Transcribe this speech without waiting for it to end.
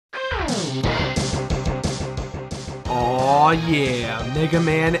Oh yeah, Mega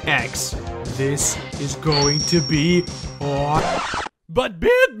Man X. This is going to be awesome. But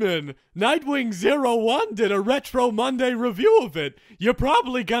Beardman, Nightwing01 did a Retro Monday review of it. You're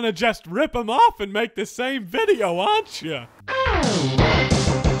probably gonna just rip him off and make the same video, aren't you?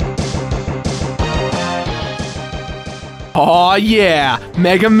 Oh yeah,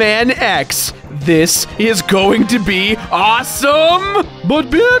 Mega Man X. This is going to be awesome!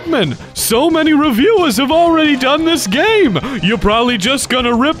 But Beardman, so many reviewers have already done this game. You're probably just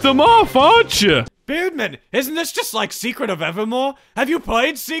gonna rip them off, aren't you? Beardman, isn't this just like Secret of Evermore? Have you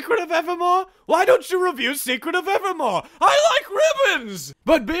played Secret of Evermore? Why don't you review Secret of Evermore? I like ribbons!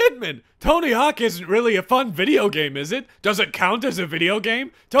 But Beardman, Tony Hawk isn't really a fun video game, is it? Does it count as a video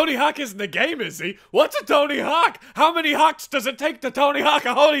game? Tony Hawk isn't a game, is he? What's a Tony Hawk? How many hawks does it take to Tony Hawk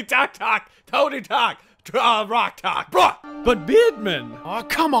a holy talk? Tony Talk, rock talk, bruh! But Beardman! Oh,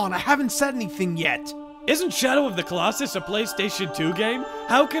 come on, I haven't said anything yet. Isn't Shadow of the Colossus a PlayStation 2 game?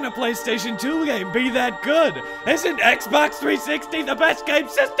 How can a PlayStation 2 game be that good? Isn't Xbox 360 the best game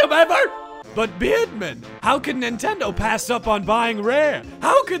system ever? But Beardman, how can Nintendo pass up on buying Rare?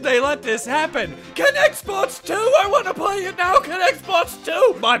 How could they let this happen? Can Xbox 2? I want to play it now. Can Xbox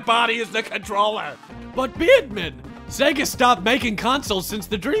 2? My body is the controller. But Beardman, Sega stopped making consoles since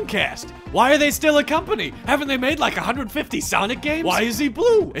the Dreamcast. Why are they still a company? Haven't they made like 150 Sonic games? Why is he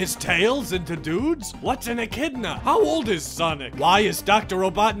blue? Is Tails into dudes? What's an echidna? How old is Sonic? Why is Dr.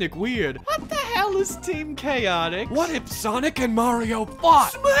 Robotnik weird? What the hell is Team Chaotic? What if Sonic and Mario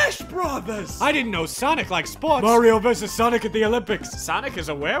fought? Smash Brothers! I didn't know Sonic liked sports. Mario versus Sonic at the Olympics. Sonic is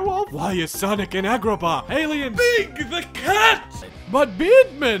a werewolf? Why is Sonic an Agrabah? Aliens! Big the cat! But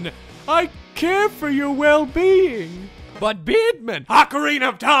Beardman, I care for your well-being. But Beardman, Ocarina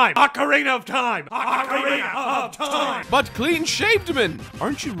of Time! Ocarina of Time! Ocarina of Time! But clean-shaved-man,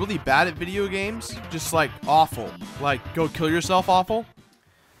 aren't you really bad at video games? Just like awful. Like go kill yourself awful?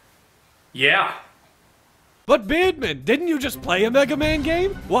 Yeah. But Beardman, didn't you just play a Mega Man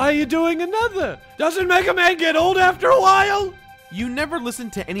game? Why are you doing another? Doesn't Mega Man get old after a while? You never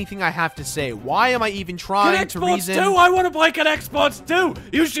listen to anything I have to say. Why am I even trying to reason? Xbox 2? I want to play Xbox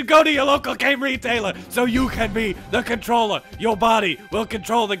 2! You should go to your local game retailer so you can be the controller. Your body will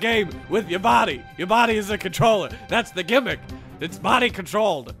control the game with your body. Your body is the controller. That's the gimmick. It's body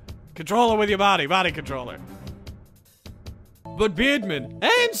controlled. Controller with your body. Body controller. But Beardman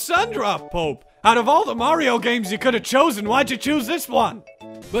and Sundrop Pope, out of all the Mario games you could have chosen, why'd you choose this one?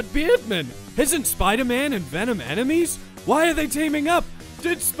 But Beardman, isn't Spider-Man and Venom enemies? Why are they teaming up?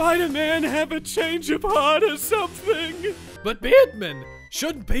 Did Spider-Man have a change of heart or something? But Beardman,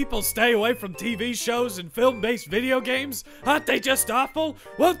 shouldn't people stay away from TV shows and film-based video games? Aren't they just awful?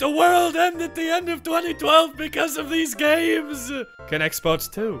 Won't the world end at the end of 2012 because of these games? Can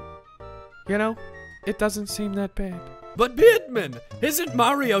Xbox 2? You know, it doesn't seem that bad. But Beardman, isn't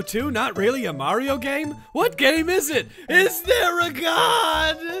Mario 2 not really a Mario game? What game is it? Is there a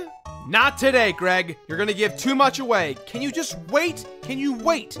god? Not today, Greg. You're gonna give too much away. Can you just wait? Can you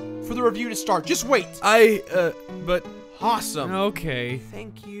wait for the review to start? Just wait. But... Awesome. Okay.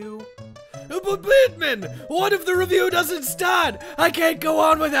 Thank you. But Beardman, what if the review doesn't start? I can't go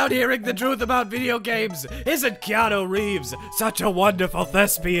on without hearing the truth about video games. Isn't Keanu Reeves such a wonderful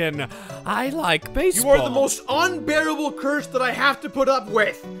thespian? I like baseball. You are the most unbearable curse that I have to put up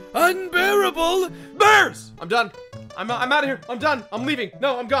with. Unbearable? Bears! I'm done. I'm out of here. I'm done. I'm leaving.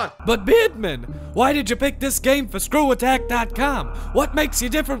 No, I'm gone. But Beardman, why did you pick this game for ScrewAttack.com? What makes you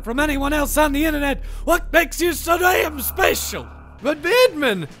different from anyone else on the internet? What makes you so damn special? But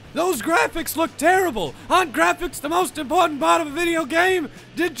Beardman, those graphics look terrible. Aren't graphics the most important part of a video game?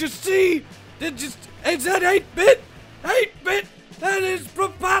 Did you see? Is that 8-bit? 8-bit? That is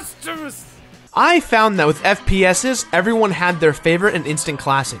preposterous. I found that with FPSs, everyone had their favorite and instant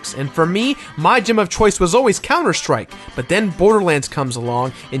classics, and for me, my gem of choice was always Counter-Strike, but then Borderlands comes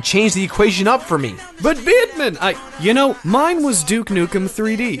along and changed the equation up for me. But Beardman, mine was Duke Nukem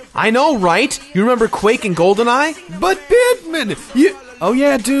 3D. I know, right? You remember Quake and GoldenEye? But Beardman, oh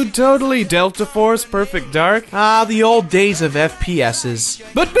yeah, dude, totally. Delta Force, Perfect Dark. Ah, the old days of FPSs.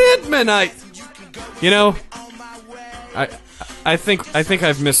 But Beardman, I think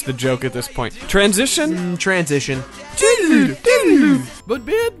I've missed the joke at this point. Transition? Transition. But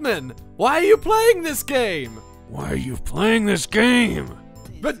Beardman, why are you playing this game? Why are you playing this game?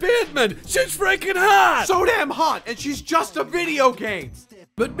 But Beardman, she's freaking hot! So damn hot, and she's just a video game!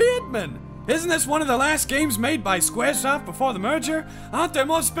 But Beardman, isn't this one of the last games made by Squaresoft before the merger? Aren't there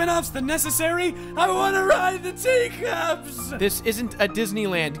more spin-offs than necessary? I want to ride the teacups! This isn't a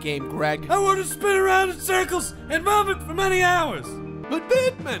Disneyland game, Greg. I want to spin around in circles and vomit for many hours. But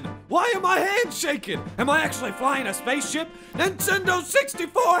Beardman, why are my hands shaking? Am I actually flying a spaceship? Nintendo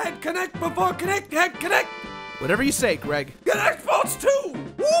 64 head connect before connect head connect. Whatever you say, Greg. Connect Force 2!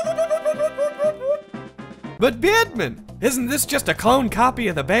 But Beardman, isn't this just a clone copy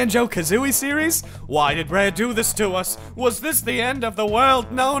of the Banjo-Kazooie series? Why did Rare do this to us? Was this the end of the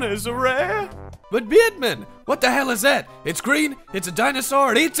world known as Rare? But Beardman, what the hell is that? It's green, it's a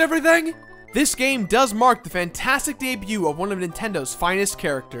dinosaur, it eats everything? This game does mark the fantastic debut of one of Nintendo's finest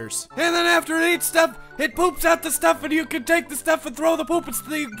characters. And then after it eats stuff, it poops out the stuff and you can take the stuff and throw the poop at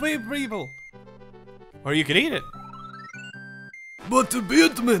the people. Or you could eat it. But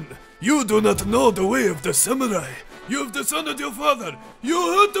Beardman, you do not know the way of the samurai. You have dishonored your father. You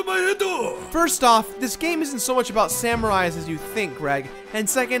hurt my Edo. First off, this game isn't so much about samurais as you think, Greg. And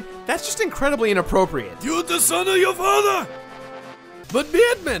second, that's just incredibly inappropriate. You dishonor your father. But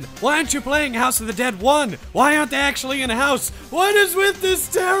Beardman, why aren't you playing House of the Dead 1? Why aren't they actually in a house? What is with this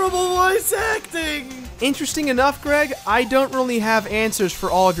terrible voice acting? Interesting enough, Greg, I don't really have answers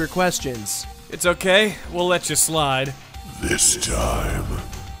for all of your questions. It's okay, we'll let you slide. This time.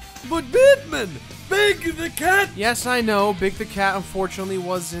 But Beardman, Big the Cat! Yes, I know, Big the Cat unfortunately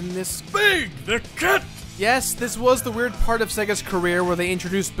was in this. Big the Cat! Yes, this was the weird part of Sega's career where they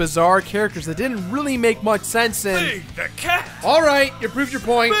introduced bizarre characters that didn't really make much sense and. Big the Cat! Alright, you proved your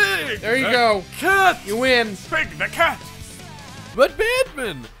point. Big there you go. Cat! You win. Big the Cat! But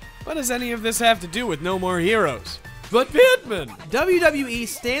Beardman, what does any of this have to do with No More Heroes? But Beardman! WWE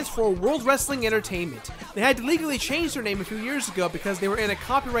stands for World Wrestling Entertainment. They had to legally change their name a few years ago because they were in a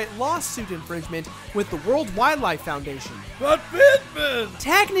copyright lawsuit infringement with the World Wildlife Foundation. But Beardman!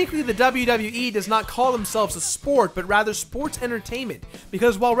 Technically, the WWE does not call themselves a sport, but rather sports entertainment,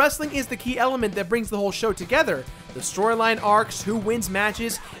 because while wrestling is the key element that brings the whole show together, the storyline arcs, who wins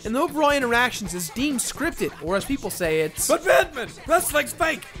matches, and the overall interactions is deemed scripted, or as people say, it's. But Beardman, wrestling's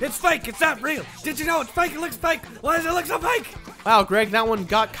fake! It's fake, it's not real! Did you know it's fake? It looks fake! Why does it look so fake? Wow, Greg, that one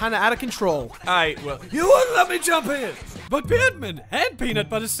got kinda out of control. Well, you wouldn't let me jump in! But Beardman and peanut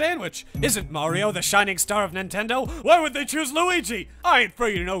butter sandwich! Isn't Mario the shining star of Nintendo? Why would they choose Luigi? I ain't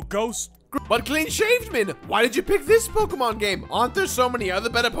afraid of no ghost. But Clean Shavedman, why did you pick this Pokemon game? Aren't there so many other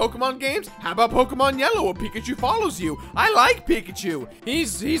better Pokemon games? How about Pokemon Yellow where Pikachu follows you? I like Pikachu.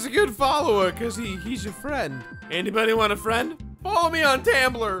 He's a good follower because he's your friend. Anybody want a friend? Follow me on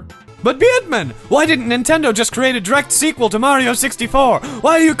Tumblr. But Beardman, why didn't Nintendo just create a direct sequel to Mario 64?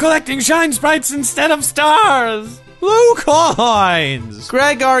 Why are you collecting shine sprites instead of stars? Blue coins!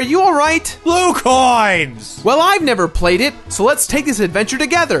 Greg, are you alright? Blue coins! Well, I've never played it, so let's take this adventure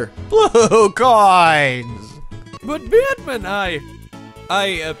together. Blue coins! But Beardman,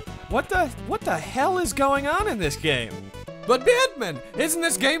 what the hell is going on in this game? But Beardman, isn't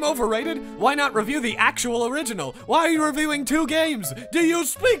this game overrated? Why not review the actual original? Why are you reviewing two games? Do you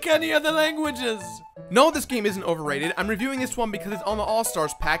speak any other languages? No, this game isn't overrated. I'm reviewing this one because it's on the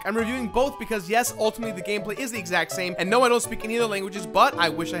All-Stars pack. I'm reviewing both because, yes, ultimately the gameplay is the exact same, and no, I don't speak any other languages, but I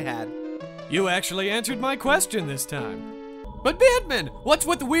wish I had. You actually answered my question this time. But Beardman, what's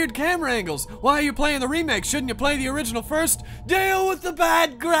with the weird camera angles? Why are you playing the remake? Shouldn't you play the original first? Deal with the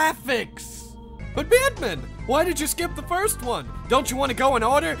bad graphics! But Beardman, why did you skip the first one? Don't you want to go in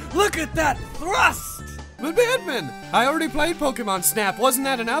order? Look at that thrust! But Beardman, I already played Pokemon Snap, wasn't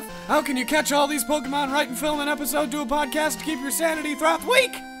that enough? How can you catch all these Pokemon, write and film an episode, do a podcast to keep your sanity throughout the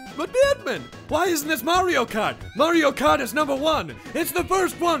week? But Beardman, why isn't this Mario Kart? Mario Kart is #1. It's the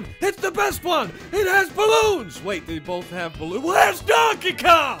first one. It's the best one. It has balloons. Wait, they both have balloons. Where's Donkey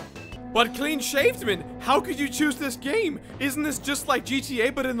Kong? But Clean Shavedman, how could you choose this game? Isn't this just like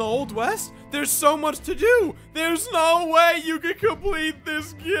GTA but in the Old West? There's so much to do. There's no way you could complete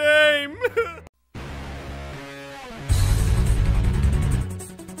this game.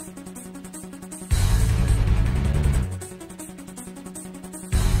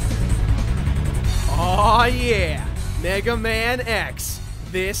 Aw, yeah, Mega Man X.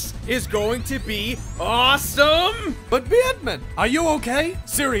 This is going to be awesome! But Beardman, are you okay?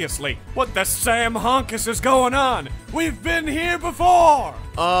 Seriously, what the Sam Honkus is going on? We've been here before!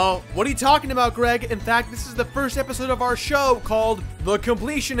 What are you talking about, Greg? In fact, this is the first episode of our show called The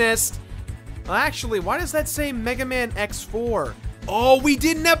Completionist. Actually, why does that say Mega Man X4? Oh, we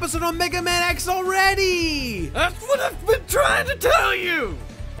did an episode on Mega Man X already! That's what I've been trying to tell you!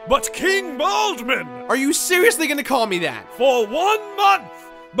 But King Baldman! Are you seriously gonna call me that? For 1 month!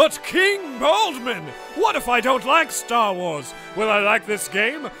 But King Baldman! What if I don't like Star Wars? Will I like this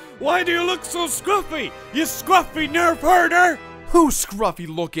game? Why do you look so scruffy? You scruffy nerf herder! Who's scruffy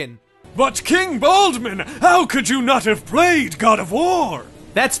looking? But King Baldman, how could you not have played God of War?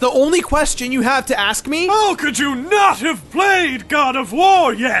 That's the only question you have to ask me? How could you not have played God of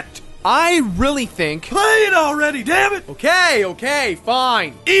War yet? I really think... Play it already, damn it! Okay,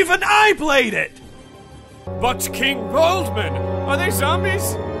 fine. Even I played it! But King Beardman, are they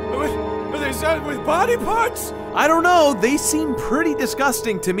zombies? Are they zombies with body parts? I don't know, they seem pretty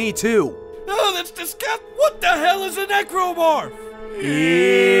disgusting to me too. Oh, that's disgusting! What the hell is a necromorph?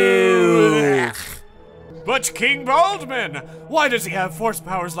 Ew. But King Beardman, why does he have force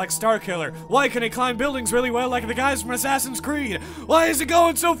powers like Starkiller? Why can he climb buildings really well like the guys from Assassin's Creed? Why is he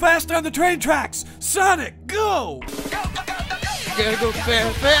going so fast on the train tracks? Sonic, go! You gotta go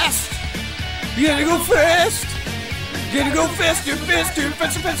fast. You gotta go fast. You gotta go faster.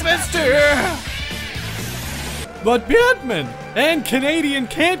 But Beardman and Canadian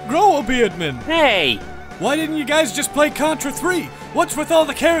can't grow a Beardman. Hey! Why didn't you guys just play Contra 3? What's with all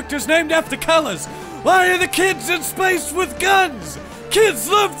the characters named after colors? Why are the kids in space with guns? Kids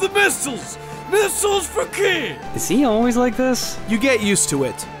love the missiles! Missiles for kids! Is he always like this? You get used to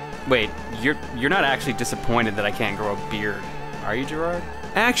it. Wait, you're not actually disappointed that I can't grow a beard, are you, Gerard?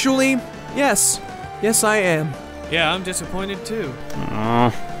 Actually, yes. Yes, I am. Yeah, I'm disappointed too.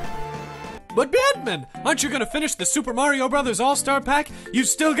 Oh. But Beardman, aren't you gonna finish the Super Mario Bros. All-Star Pack? You've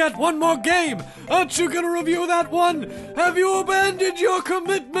still got one more game! Aren't you gonna review that one? Have you abandoned your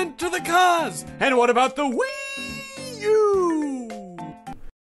commitment to the cause? And what about the Wii U?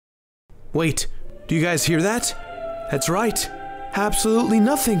 Wait, do you guys hear that? That's right. Absolutely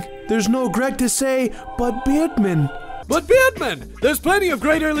nothing. There's no Greg to say, but Beardman. But Beardman, there's plenty of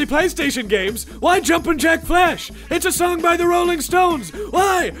great early PlayStation games. Why Jumpin' Jack Flash? It's a song by the Rolling Stones.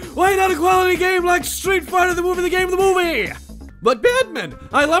 Why? Why not a quality game like Street Fighter, the movie, the game, the movie? But Beardman,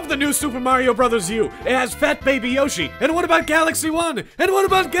 I love the new Super Mario Bros. U. It has Fat Baby Yoshi. And what about Galaxy 1? And what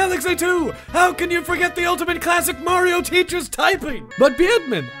about Galaxy 2? How can you forget the ultimate classic Mario teaches typing? But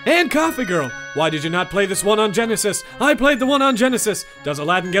Beardman and Coffee Girl, why did you not play this one on Genesis? I played the one on Genesis. Does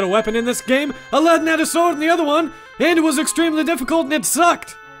Aladdin get a weapon in this game? Aladdin had a sword in the other one, and it was extremely difficult and it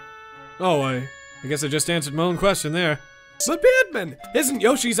sucked. Oh, I guess I just answered my own question there. But Beardman, isn't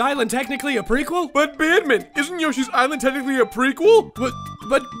Yoshi's Island technically a prequel? But Beardman, isn't Yoshi's Island technically a prequel? But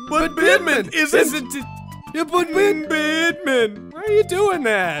Beardman, isn't it? Yeah, but Beardman, why are you doing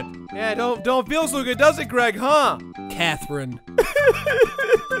that? Yeah, don't feel so good, does it, Greg, huh? Catherine.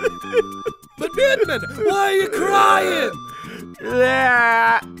 But Beardman, why are you crying?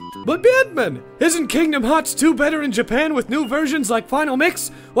 But Beardman, isn't Kingdom Hearts 2 better in Japan with new versions like Final Mix?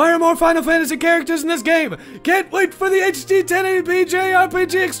 Why are more Final Fantasy characters in this game? Can't wait for the HD 1080p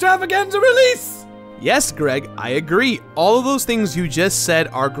JRPG Extravaganza release! Yes, Greg, I agree. All of those things you just said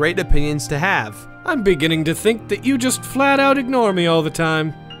are great opinions to have. I'm beginning to think that you just flat out ignore me all the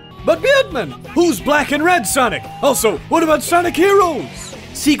time. But Beardman, who's Black and Red Sonic? Also, what about Sonic Heroes?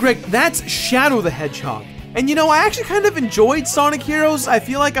 See, Greg, that's Shadow the Hedgehog. And you know, I actually kind of enjoyed Sonic Heroes. I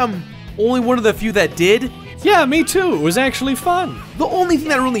feel like I'm only one of the few that did. Yeah, me too. It was actually fun. The only thing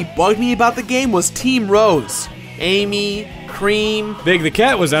that really bugged me about the game was Team Rose. Amy, Cream. Big the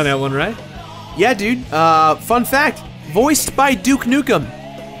Cat was on that one, right? Yeah, dude. Fun fact, voiced by Duke Nukem.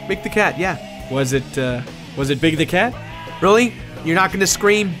 Big the Cat, yeah. Was it Big the Cat? Really? You're not gonna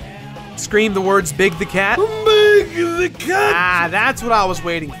scream the words Big the Cat? Big the Cat! Ah, that's what I was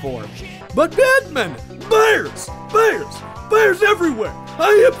waiting for. But Beardman, bears everywhere.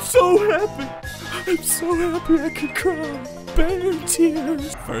 I am so happy. I'm so happy I could cry. Bear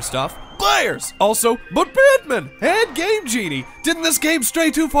tears. First off, bears. Also, but Beardman and Game Genie. Didn't this game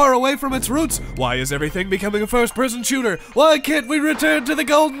stray too far away from its roots? Why is everything becoming a first-person shooter? Why can't we return to the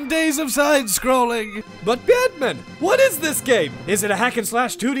golden days of side-scrolling? But Beardman, what is this game? Is it a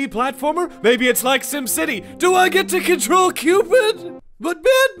hack-and-slash 2D platformer? Maybe it's like SimCity. Do I get to control Cupid? But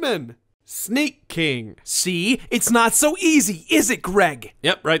Beardman, Sneak King. See? It's not so easy, is it, Greg?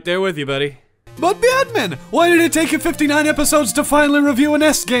 Yep, right there with you, buddy. But Beardman, why did it take you 59 episodes to finally review an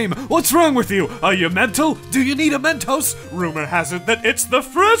S game? What's wrong with you? Are you mental? Do you need a Mentos? Rumor has it that it's the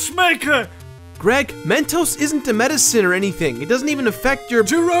Fresh Maker! Greg, Mentos isn't a medicine or anything. It doesn't even affect your...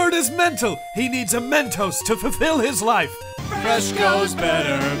 Gerard is mental. He needs a Mentos to fulfill his life. Fresh goes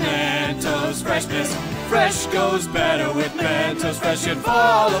better, Mentos freshness. Fresh goes better with Mentos fresh and full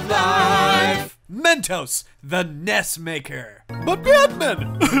of life. Mentos, the Ness Maker. But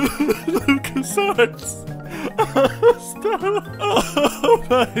Beardman! LucasArts. Oh,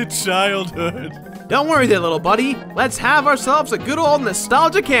 my childhood. Don't worry there, little buddy. Let's have ourselves a good old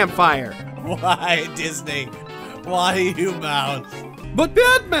nostalgia campfire. Why, Disney? Why, you mouse? But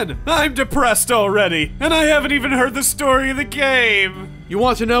Beardman, I'm depressed already, and I haven't even heard the story of the game. You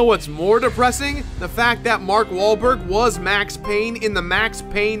want to know what's more depressing? The fact that Mark Wahlberg was Max Payne in the Max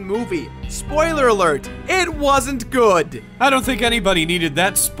Payne movie. Spoiler alert, it wasn't good. I don't think anybody needed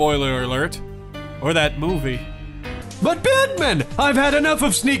that spoiler alert. Or that movie. But Beardman, I've had enough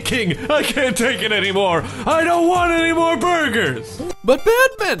of Sneak King. I can't take it anymore. I don't want any more burgers. But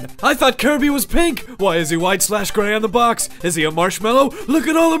Beardman, I thought Kirby was pink. Why is he white/gray on the box? Is he a marshmallow? Look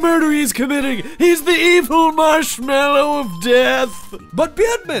at all the murder he's committing. He's the evil marshmallow of death. But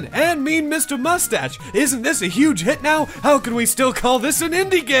Beardman and Mean Mr. Mustache, isn't this a huge hit now? How can we still call this an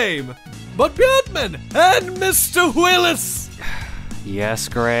indie game? But Beardman and Mr. Willis. Yes,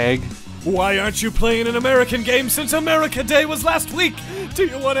 Greg? Why aren't you playing an American game since America Day was last week? Do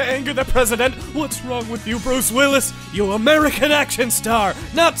you want to anger the president? What's wrong with you, Bruce Willis? You American action star,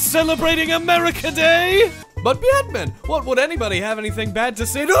 not celebrating America Day? But Beardman, what would anybody have anything bad to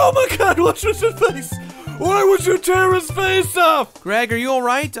say? Oh my god, what's with his face? Why would you tear his face off? Greg, are you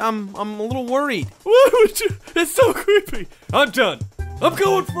alright? I'm a little worried. Why would you? It's so creepy. I'm done. I'm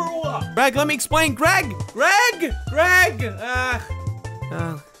going for a walk. Greg, let me explain. Greg!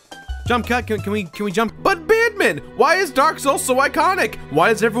 Jump cut, can we jump? But Beardman, why is Dark Souls so iconic? Why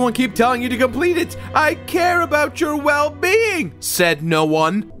does everyone keep telling you to complete it? I care about your well-being, said no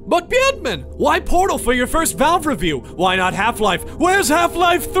one. But Beardman, why Portal for your first Valve review? Why not Half-Life? Where's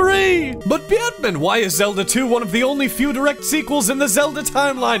Half-Life 3? But Beardman, why is Zelda 2 one of the only few direct sequels in the Zelda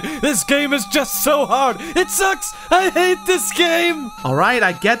timeline? This game is just so hard. It sucks. I hate this game. Alright,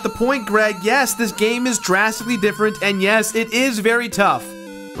 I get the point, Greg. Yes, this game is drastically different, and yes, it is very tough.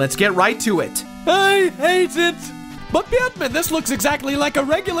 Let's get right to it. I hate it. But Beardman, this looks exactly like a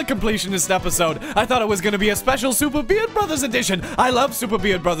regular completionist episode. I thought it was going to be a special Super Beard Brothers edition. I love Super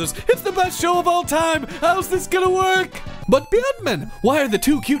Beard Brothers. It's the best show of all time. How's this gonna work? But Beardman, why are the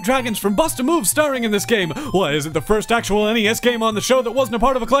two cute dragons from Bust a Move starring in this game? Why is it the first actual NES game on the show that wasn't a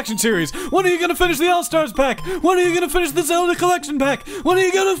part of a collection series? When are you gonna finish the All-Stars pack? When are you gonna finish the Zelda collection pack? When are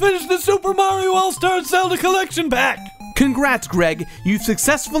you gonna finish the Super Mario All-Stars Zelda collection pack? Congrats, Greg. You've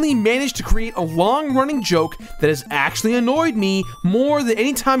successfully managed to create a long-running joke that has actually annoyed me more than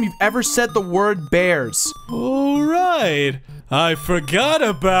any time you've ever said the word bears. All right. I forgot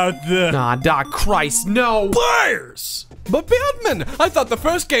about the... Nah, Doc Christ, no. Bears! But Beardman, I thought the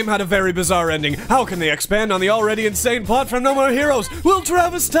first game had a very bizarre ending. How can they expand on the already insane plot from No More Heroes? Will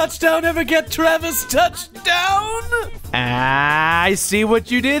Travis Touchdown ever get Travis Touchdown? I see what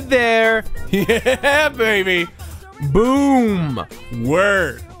you did there. Yeah, baby. Boom.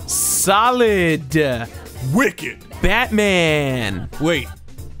 Word. Solid. Wicked. Batman. Wait.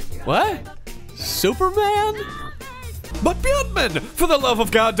 What? Superman? But Beardman, for the love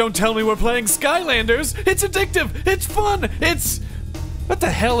of God, don't tell me we're playing Skylanders. It's addictive. It's fun. It's... What the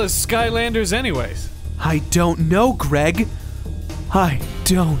hell is Skylanders anyways? I don't know, Greg. I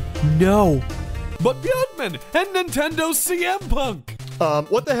don't know. But Beardman and Nintendo's CM Punk.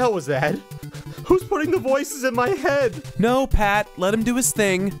 What the hell was that? Who's putting the voices in my head? No, Pat, let him do his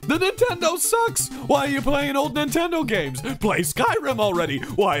thing. The Nintendo sucks! Why are you playing old Nintendo games? Play Skyrim already!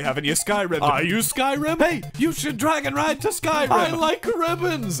 Why haven't you Skyrim? Are you Skyrim? Hey, you should Dragon Ride to Skyrim! I like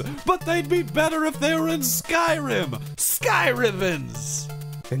ribbons! But they'd be better if they were in Skyrim! Skyribbons!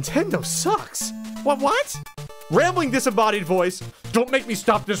 Nintendo sucks! What? Rambling disembodied voice, don't make me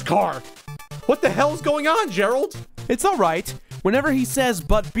stop this car! What the hell's going on, Gerald? It's alright. Whenever he says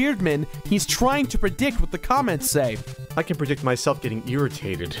 "but Beardman," he's trying to predict what the comments say. I can predict myself getting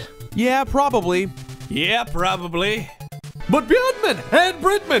irritated. Yeah, probably. Yeah, probably. But Beardman and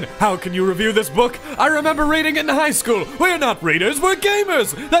Britman, how can you review this book? I remember reading it in high school. We're not readers, we're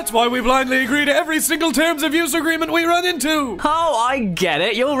gamers. That's why we blindly agree to every single terms of use agreement we run into. Oh, I get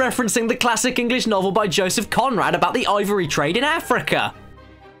it. You're referencing the classic English novel by Joseph Conrad about the ivory trade in Africa.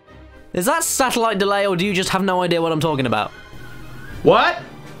 Is that satellite delay, or do you just have no idea what I'm talking about? What?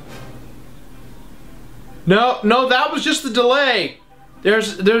 No, that was just the delay.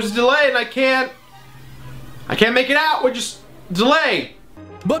 There's a delay and I can't make it out. We're just delay.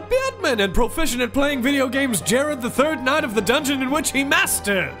 But Beardman and proficient at playing video games, Jared, the third knight of the dungeon in which he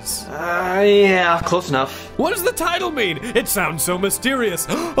masters. Yeah, close enough. What does the title mean? It sounds so mysterious.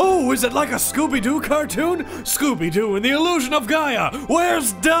 Oh, is it like a Scooby-Doo cartoon? Scooby-Doo and the Illusion of Gaia.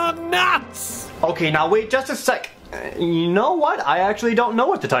 Where's the nuts? Okay, now wait just a sec. You know what? I actually don't know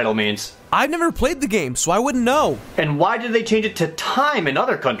what the title means. I've never played the game, so I wouldn't know. And why did they change it to time in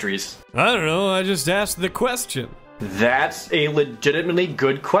other countries? I don't know, I just asked the question. That's a legitimately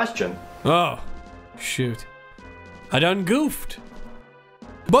good question. Oh, shoot. I done goofed.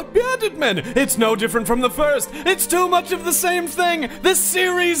 But Beardman, it's no different from the first. It's too much of the same thing. This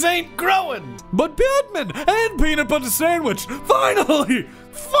series ain't growing. But Beardman and Peanut Butter Sandwich, finally!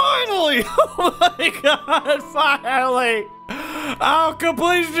 Finally! Oh my god, finally! Our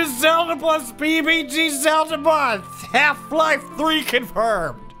completion is Zelda plus PBG Zelda month. Half-Life 3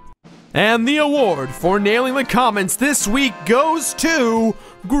 confirmed. And the award for nailing the comments this week goes to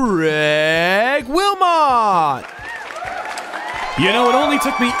Greg Wilmot. You know, it only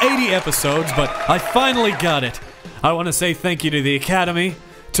took me 80 episodes, but I finally got it. I want to say thank you to the Academy,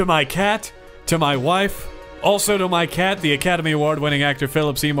 to my cat, to my wife, also to my cat, the Academy Award-winning actor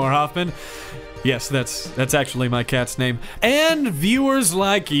Philip Seymour Hoffman. Yes, that's actually my cat's name. And viewers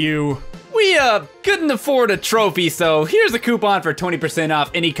like you. We, couldn't afford a trophy, so here's a coupon for 20%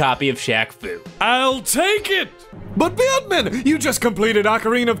 off any copy of Shaq Fu. I'll take it! But Beardman, you just completed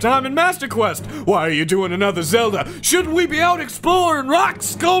Ocarina of Time and Master Quest. Why are you doing another Zelda? Shouldn't we be out exploring rock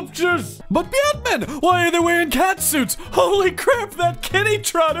sculptures? But Beardman, why are they wearing cat suits? Holy crap, that kitty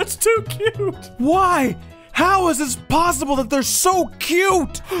trot is too cute! Why? How is this possible that they're so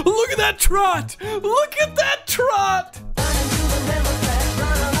cute? Look at that trot! Look at that trot!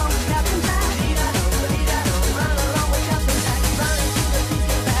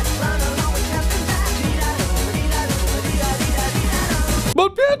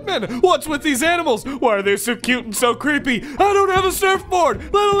 But Beardman, what's with these animals? Why are they so cute and so creepy? I don't have a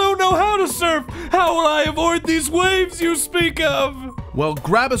surfboard, let alone know how to surf. How will I avoid these waves you speak of? Well,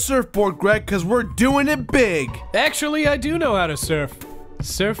 grab a surfboard, Greg, because we're doing it big. Actually, I do know how to surf.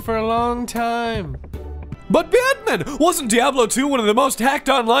 Surf for a long time. But Beardman, wasn't Diablo 2 one of the most hacked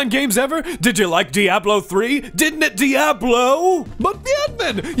online games ever? Did you like Diablo 3? Didn't it Diablo? But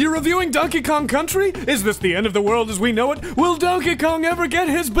Beardman, you're reviewing Donkey Kong Country? Is this the end of the world as we know it? Will Donkey Kong ever get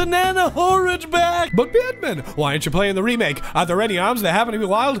his banana horrid back? But Beardman, why aren't you playing the remake? Are there any arms that happen to be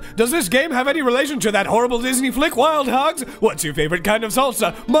wild? Does this game have any relation to that horrible Disney flick Wild Hogs? What's your favorite kind of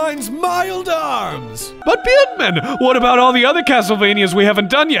salsa? Mine's mild arms. But Beardman, what about all the other Castlevanias we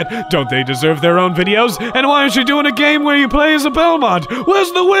haven't done yet? Don't they deserve their own videos? And why aren't you doing a game where you play as a Belmont?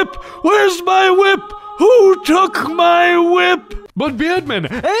 Where's the whip? Where's my whip? Who took my whip? But Beardman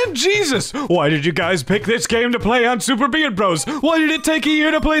and Jesus, why did you guys pick this game to play on Super Beard Bros? Why did it take a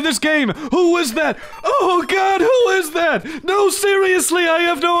year to play this game? Who is that? Oh God, who is that? No, seriously, I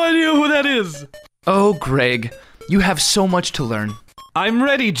have no idea who that is. Oh, Greg, you have so much to learn. I'm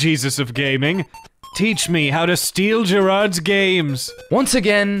ready, Jesus of gaming. Teach me how to steal Gerard's games. Once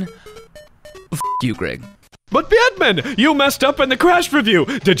again, you, Greg. But Beardman, you messed up in the Crash review.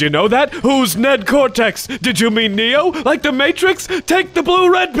 Did you know that? Who's Ned Cortex? Did you mean Neo? Like the Matrix? Take the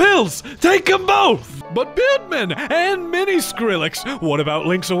blue-red pills. Take them both. But Beardman and Mini Skrillex, what about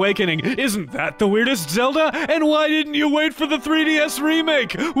Link's Awakening? Isn't that the weirdest Zelda? And why didn't you wait for the 3DS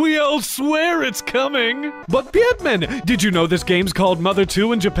remake? We all swear it's coming. But Beardman, did you know this game's called Mother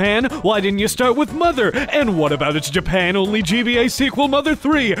 2 in Japan? Why didn't you start with Mother? And what about its Japan-only GBA sequel Mother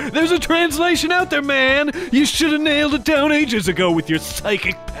 3? There's a translation out there, man. You should have nailed it down ages ago with your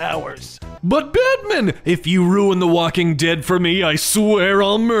psychic powers. But Beardman, if you ruin The Walking Dead for me, I swear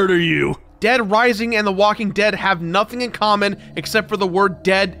I'll murder you. Dead Rising and The Walking Dead have nothing in common except for the word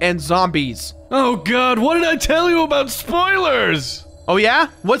dead and zombies. Oh God, what did I tell you about spoilers? Oh yeah?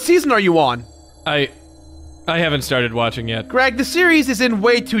 What season are you on? I haven't started watching yet. Greg, the series is in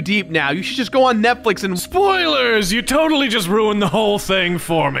way too deep now. You should just go on Netflix and— Spoilers! You totally just ruined the whole thing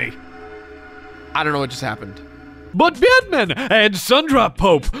for me. I don't know what just happened. But Beardman and Sundrop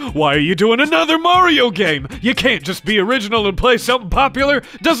Pope, why are you doing another Mario game? You can't just be original and play something popular.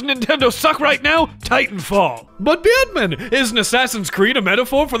 Doesn't Nintendo suck right now? Titanfall. But Beardman, isn't Assassin's Creed a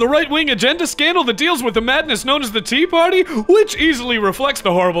metaphor for the right-wing agenda scandal that deals with the madness known as the Tea Party? Which easily reflects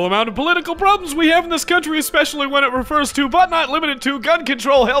the horrible amount of political problems we have in this country, especially when it refers to, but not limited to, gun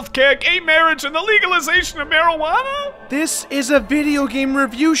control, healthcare, gay marriage, and the legalization of marijuana? This is a video game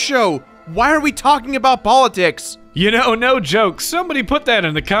review show. Why are we talking about politics? You know, no joke. Somebody put that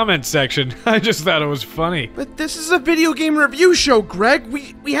in the comments section. I just thought it was funny. But this is a video game review show, Greg.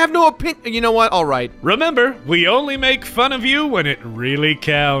 We have no opinion. You know what? All right. Remember, we only make fun of you when it really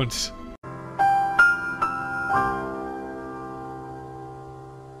counts.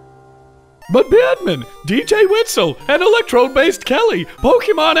 But Beardman, DJ Witzel, and Electrode-based Kelly,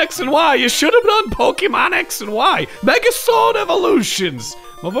 Pokemon X and Y, you should have done Pokemon X and Y, Mega Sword Evolutions.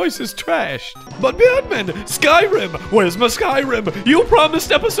 My voice is trashed. But Beardman, Skyrim, where's my Skyrim? You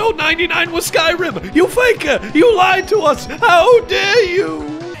promised episode 99 was Skyrim, you faker, you lied to us, how dare you?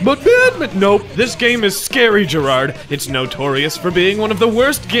 But Beardman, nope, this game is scary, Gerard. It's notorious for being one of the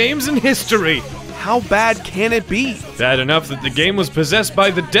worst games in history. How bad can it be? Bad enough that the game was possessed by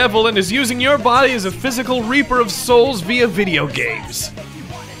the devil and is using your body as a physical reaper of souls via video games.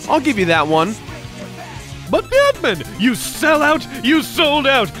 I'll give you that one. But Beardman, you sell out, you sold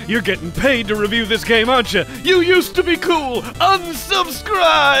out. You're getting paid to review this game, aren't you? You used to be cool.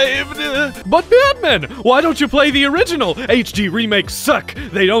 Unsubscribed. But Beardman, why don't you play the original? HD remakes suck.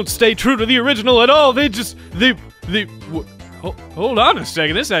 They don't stay true to the original at all. Hold on a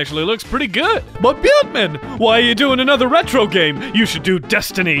second, this actually looks pretty good. But Beardman, why are you doing another retro game? You should do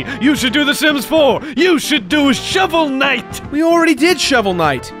Destiny. You should do The Sims 4. You should do Shovel Knight. We already did Shovel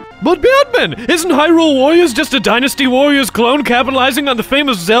Knight. But Beardman, isn't Hyrule Warriors just a Dynasty Warriors clone capitalizing on the fame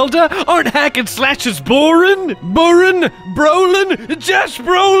of Zelda? Aren't hack and slashes boring? Brolin? Josh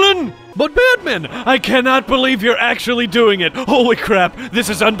Brolin? But Beardman, I cannot believe you're actually doing it. Holy crap, this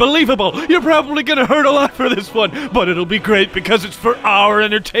is unbelievable. You're probably gonna hurt a lot for this one, but it'll be great because it's for our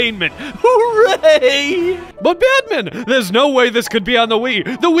entertainment. Hooray! But Beardman, there's no way this could be on the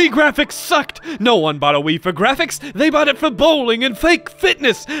Wii. The Wii graphics sucked. No one bought a Wii for graphics. They bought it for bowling and fake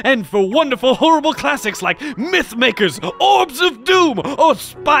fitness and for wonderful, horrible classics like Mythmakers, Orbs of Doom, or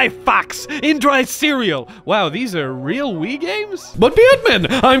Spy Fox in Dry Cereal. Wow, these are real Wii games? But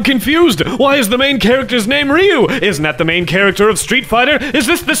Beardman, I'm confused. Why is the main character's name Ryu? Isn't that the main character of Street Fighter? Is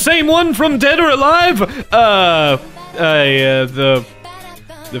this the same one from Dead or Alive? The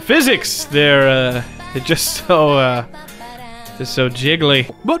physics, they're just so jiggly.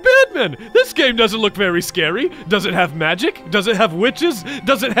 But Beardman, this game doesn't look very scary. Does it have magic? Does it have witches?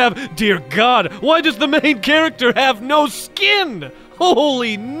 Does it have, dear God, why does the main character have no skin?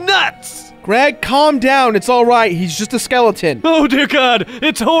 Holy nuts! Greg, calm down. It's all right. He's just a skeleton. Oh, dear God.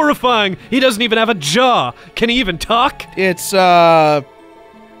 It's horrifying. He doesn't even have a jaw. Can he even talk? It's, yeah,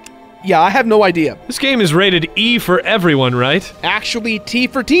 I have no idea. This game is rated E for everyone, right? Actually, T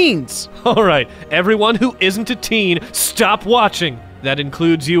for teens. All right. Everyone who isn't a teen, stop watching. That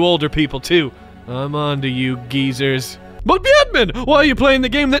includes you older people, too. I'm on to you, geezers. But Beardman, why are you playing the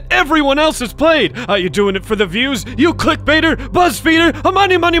game that everyone else has played? Are you doing it for the views? You clickbaiter, BuzzFeeder,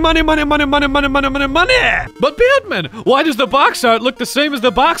 money. But Beardman, why does the box art look the same as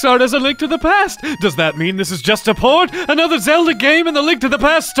the box art as A Link to the Past? Does that mean this is just a port? Another Zelda game in the Link to the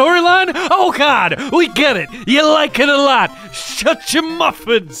Past storyline? Oh God, we get it. You like it a lot. Shut your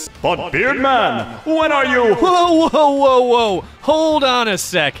muffins. But Beardman, when are you? Whoa. Hold on a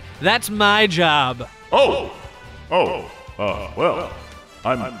sec. That's my job. Well,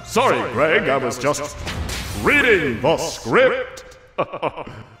 I'm sorry, Greg, I was just reading the script.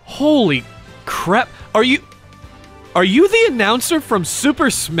 Holy crap, are you the announcer from Super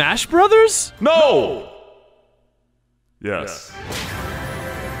Smash Brothers? No! Yes.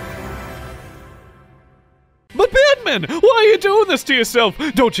 But Beardman, why are you doing this to yourself?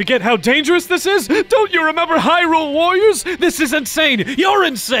 Don't you get how dangerous this is? Don't you remember Hyrule Warriors? This is insane. You're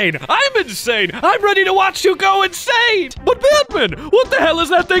insane. I'm insane. I'm ready to watch you go insane. But Beardman, what the hell is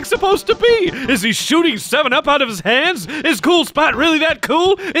that thing supposed to be? Is he shooting 7-Up out of his hands? Is Cool Spot really that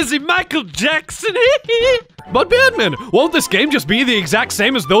cool? Is he Michael Jackson? But Beardman, won't this game just be the exact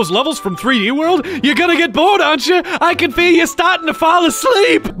same as those levels from 3D World? You're gonna get bored, aren't you? I can feel you starting to fall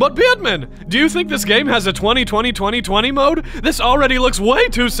asleep. But Beardman, do you think this game has a 2020 mode? This already looks way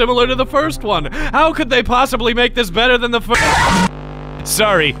too similar to the first one. How could they possibly make this better than the first?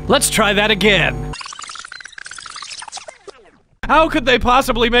 Sorry, let's try that again. How could they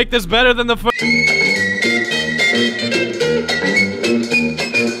possibly make this better than the first?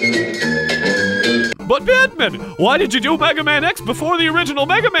 But Beardman, why did you do Mega Man X before the original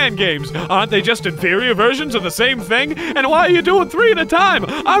Mega Man games? Aren't they just inferior versions of the same thing? And why are you doing 3 at a time?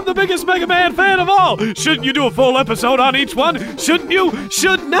 I'm the biggest Mega Man fan of all. Shouldn't you do a full episode on each one? Shouldn't you?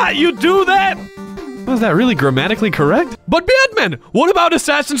 Should not you do that? Was that really grammatically correct? But Beardman, what about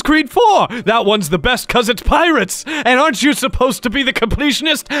Assassin's Creed 4? That one's the best cause it's pirates. And aren't you supposed to be the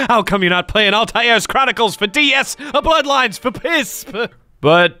completionist? How come you're not playing Altair's Chronicles for DS or Bloodlines for PISP?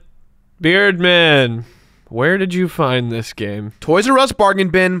 But Beardman, where did you find this game? Toys R Us bargain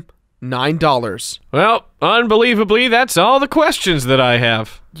bin, $9. Well, unbelievably, that's all the questions that I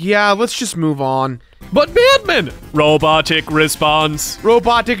have. Yeah, let's just move on. But Beardman! Robotic response.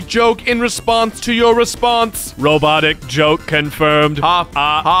 Robotic joke in response to your response. Robotic joke confirmed. Hop,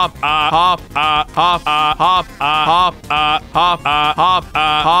 hop, hop, hop, hop,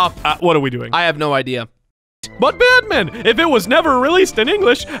 hop. What are we doing? I have no idea. But Beardman, if it was never released in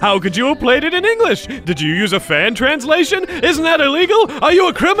English, how could you have played it in English? Did you use a fan translation? Isn't that illegal? Are you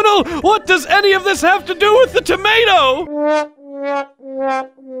a criminal? What does any of this have to do with the tomato?